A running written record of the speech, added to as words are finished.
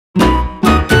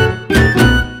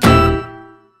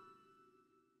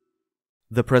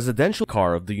The presidential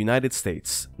car of the United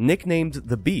States, nicknamed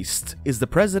the Beast, is the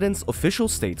president's official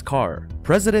state car.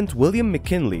 President William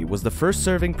McKinley was the first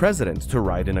serving president to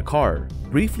ride in a car,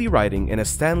 briefly riding in a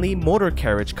Stanley Motor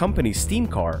Carriage Company steam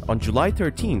car on July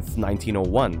 13,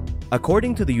 1901.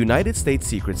 According to the United States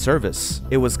Secret Service,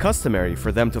 it was customary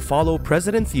for them to follow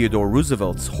President Theodore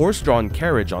Roosevelt's horse-drawn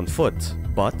carriage on foot.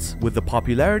 But with the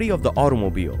popularity of the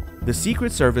automobile, the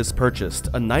Secret Service purchased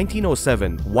a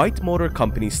 1907 White Motor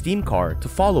Company steam car to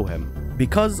follow him.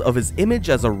 Because of his image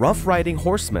as a rough-riding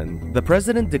horseman, the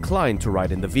president declined to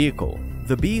ride in the vehicle.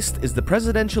 The Beast is the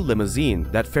presidential limousine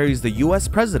that ferries the US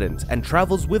president and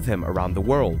travels with him around the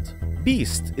world.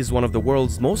 Beast is one of the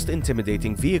world's most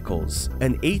intimidating vehicles,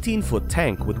 an 18-foot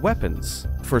tank with weapons.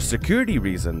 For security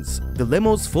reasons, the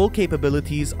limo's full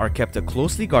capabilities are kept a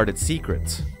closely guarded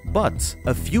secret. But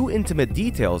a few intimate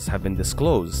details have been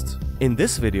disclosed. In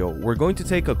this video, we're going to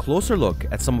take a closer look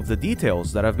at some of the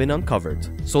details that have been uncovered.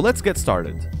 So let's get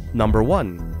started. Number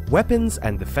 1. Weapons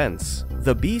and defense.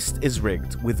 The Beast is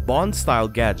rigged with Bond-style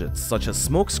gadgets such as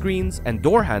smoke screens and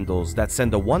door handles that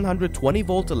send a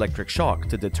 120-volt electric shock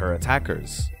to deter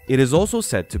attackers. It is also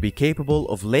said to be capable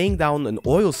of laying down an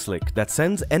oil slick that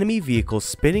sends enemy vehicles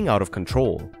spinning out of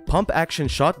control. Pump-action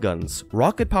shotguns,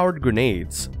 rocket-powered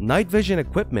grenades, night vision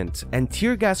equipment, and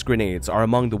tear gas grenades are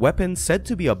among the weapons said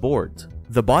to be aboard.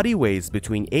 The body weighs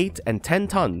between 8 and 10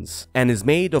 tons and is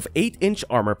made of 8-inch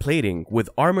armor plating with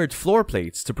armored floor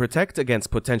plates to protect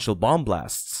against potential bomb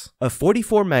blasts. A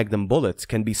 .44 Magnum bullet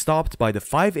can be stopped by the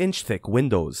 5-inch thick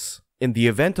windows. In the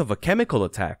event of a chemical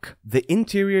attack, the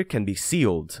interior can be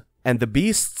sealed, and the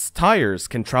Beast's tires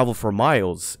can travel for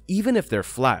miles even if they're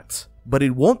flat, but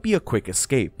it won't be a quick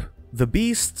escape. The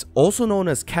Beast, also known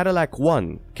as Cadillac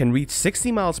 1, can reach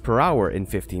 60 miles per hour in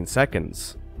 15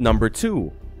 seconds. Number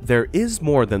 2. There is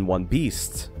more than one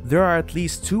Beast. There are at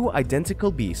least 2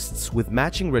 identical Beasts with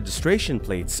matching registration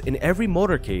plates in every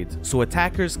motorcade, so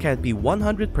attackers can't be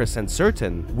 100%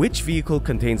 certain which vehicle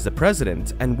contains the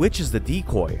president and which is the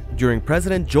decoy. During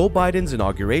President Joe Biden's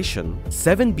inauguration,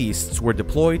 7 Beasts were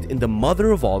deployed in the mother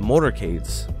of all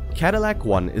motorcades. Cadillac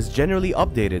 1 is generally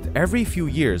updated every few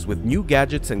years with new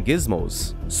gadgets and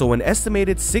gizmos, so an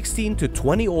estimated 16 to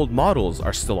 20 old models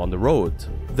are still on the road.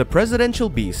 The presidential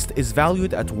Beast is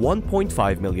valued at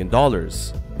 $1.5 million,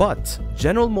 but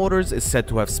General Motors is said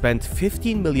to have spent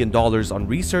 $15 million on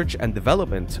research and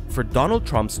development for Donald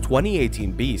Trump's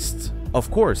 2018 Beast. Of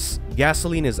course,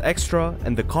 gasoline is extra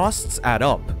and the costs add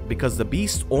up because the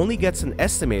Beast only gets an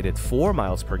estimated 4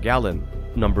 miles per gallon.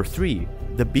 Number 3.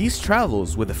 The Beast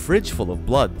travels with a fridge full of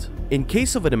blood. In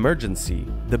case of an emergency,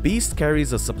 the Beast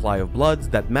carries a supply of blood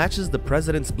that matches the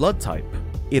president's blood type.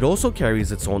 It also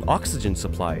carries its own oxygen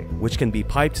supply, which can be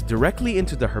piped directly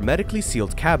into the hermetically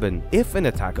sealed cabin if an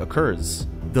attack occurs.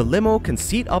 The limo can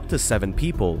seat up to 7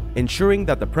 people, ensuring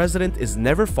that the president is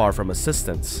never far from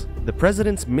assistance. The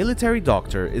president's military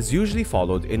doctor is usually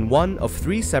followed in one of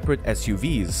 3 separate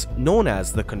SUVs, known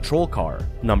as the control car.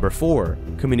 Number 4.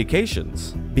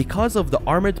 Communications. Because of the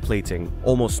armored plating,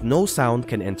 almost no sound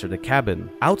can enter the cabin.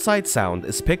 Outside sound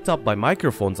is picked up by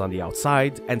microphones on the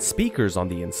outside and speakers on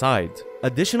the inside.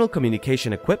 Additional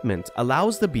communication equipment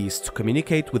allows the Beast to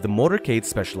communicate with the motorcade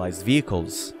specialized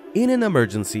vehicles. In an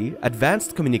emergency,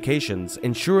 advanced communications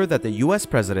ensure that the US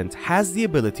president has the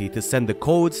ability to send the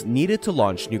codes needed to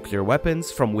launch nuclear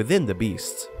weapons from within the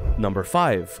Beast. Number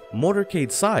 5.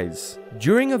 Motorcade size.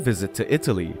 During a visit to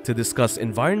Italy to discuss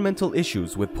environmental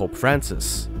issues with Pope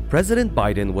Francis, President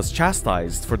Biden was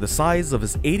chastised for the size of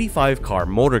his 85-car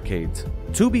motorcade.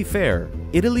 To be fair,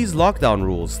 Italy's lockdown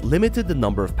rules limited the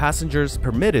number of passengers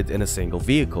permitted in a single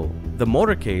vehicle. The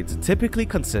motorcade typically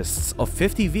consists of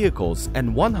 50 vehicles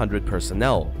and 100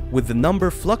 personnel, with the number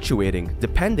fluctuating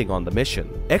depending on the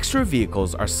mission. Extra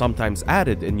vehicles are sometimes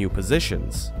added in new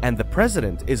positions, and the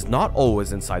president is not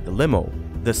always inside the limo.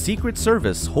 The Secret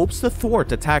Service hopes to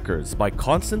thwart attackers by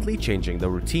constantly changing the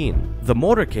routine. The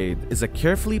motorcade is a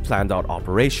carefully planned out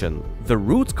operation. The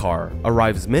route car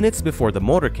arrives minutes before the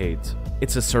motorcade.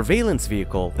 It's a surveillance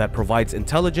vehicle that provides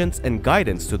intelligence and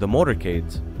guidance to the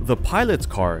motorcade. The pilot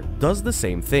car does the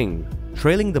same thing,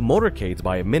 trailing the motorcade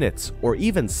by a minute or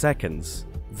even seconds.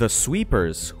 The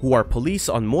sweepers, who are police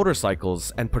on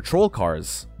motorcycles and patrol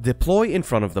cars, deploy in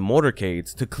front of the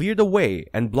motorcade to clear the way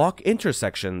and block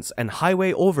intersections and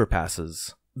highway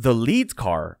overpasses. The lead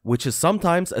car, which is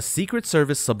sometimes a Secret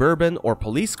Service suburban or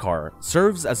police car,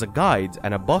 serves as a guide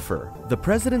and a buffer. The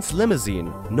president's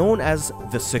limousine, known as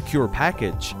the secure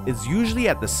package, is usually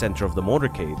at the center of the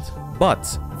motorcade.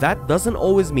 But that doesn't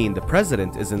always mean the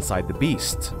president is inside the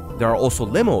Beast. There are also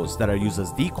limos that are used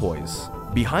as decoys.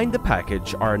 Behind the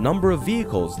package are a number of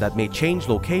vehicles that may change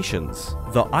locations.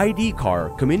 The ID car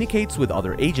communicates with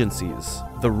other agencies.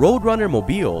 The Roadrunner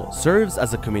Mobile serves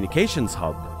as a communications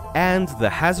hub. And the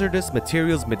Hazardous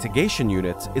Materials Mitigation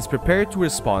Unit is prepared to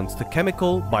respond to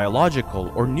chemical,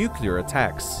 biological, or nuclear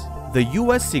attacks. The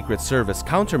US Secret Service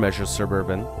Countermeasures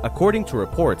Suburban, according to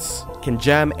reports, can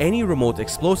jam any remote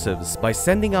explosives by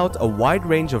sending out a wide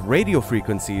range of radio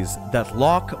frequencies that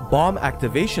lock bomb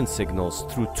activation signals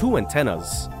through 2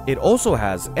 antennas. It also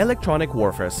has electronic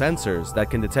warfare sensors that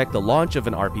can detect the launch of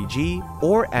an RPG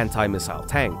or anti-missile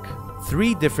tank.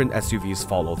 3 different SUVs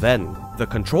follow then. The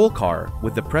control car,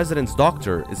 with the president's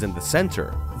doctor, is in the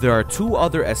center. There are 2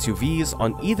 other SUVs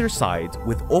on either side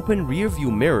with open rear-view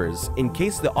mirrors in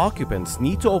case the occupants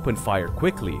need to open fire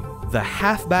quickly. The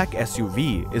halfback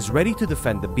SUV is ready to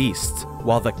defend the beast,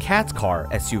 while the cat car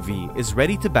SUV is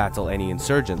ready to battle any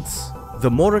insurgents.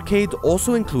 The motorcade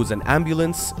also includes an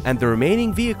ambulance, and the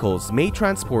remaining vehicles may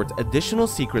transport additional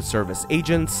Secret Service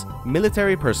agents,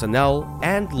 military personnel,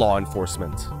 and law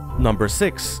enforcement. Number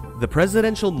 6. The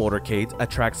presidential motorcade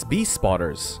attracts beast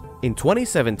spotters. In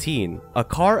 2017, a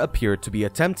car appeared to be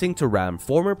attempting to ram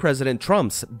former President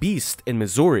Trump's Beast in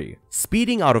Missouri,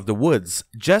 speeding out of the woods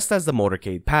just as the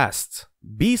motorcade passed.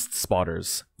 Beast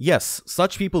spotters, yes,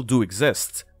 such people do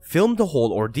exist, filmed the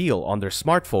whole ordeal on their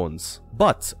smartphones,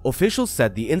 but officials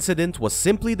said the incident was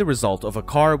simply the result of a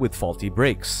car with faulty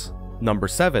brakes. Number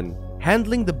 7.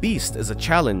 Handling the beast is a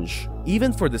challenge,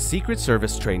 even for the Secret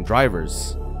Service trained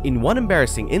drivers. In one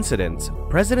embarrassing incident,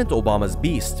 President Obama's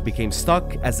Beast became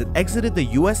stuck as it exited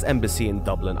the US Embassy in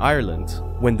Dublin, Ireland.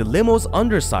 When the limo's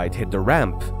underside hit the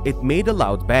ramp, it made a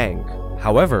loud bang.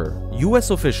 However, US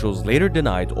officials later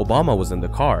denied Obama was in the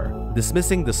car,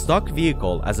 dismissing the stuck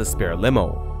vehicle as a spare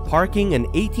limo. Parking an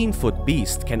 18-foot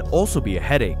beast can also be a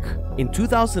headache. In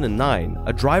 2009,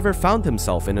 a driver found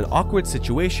himself in an awkward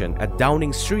situation at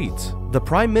Downing Street, the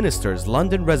Prime Minister's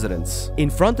London residence.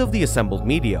 In front of the assembled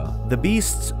media, the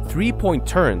beast's 3-point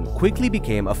turn quickly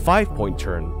became a 5-point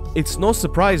turn. It's no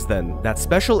surprise then that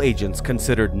special agents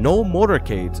considered no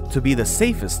motorcade to be the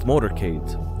safest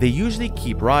motorcade. They usually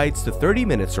keep rides to 30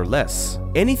 minutes or less.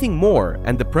 Anything more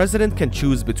and the president can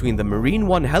choose between the Marine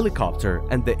One helicopter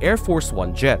and the Air Force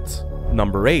One jet.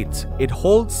 Number 8. It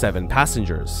holds 7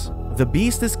 passengers. The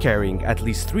beast is carrying at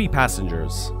least 3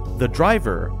 passengers. The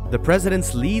driver, the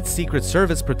president's lead Secret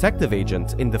Service protective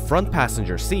agent in the front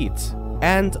passenger seat,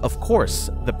 and, of course,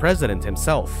 the president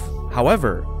himself.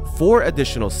 However, 4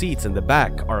 additional seats in the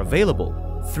back are available.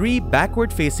 3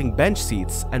 backward-facing bench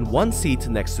seats and 1 seat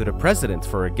next to the president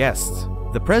for a guest.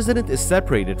 The president is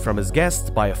separated from his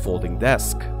guest by a folding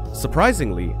desk.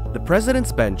 Surprisingly, the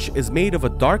president's bench is made of a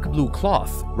dark blue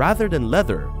cloth rather than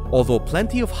leather, although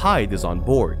plenty of hide is on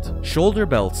board. Shoulder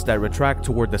belts that retract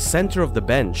toward the center of the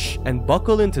bench and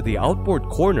buckle into the outboard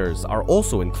corners are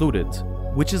also included,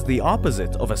 which is the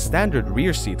opposite of a standard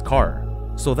rear seat car.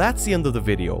 So that's the end of the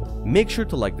video. Make sure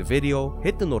to like the video,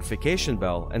 hit the notification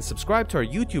bell, and subscribe to our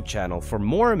YouTube channel for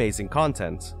more amazing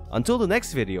content. Until the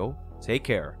next video, take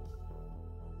care.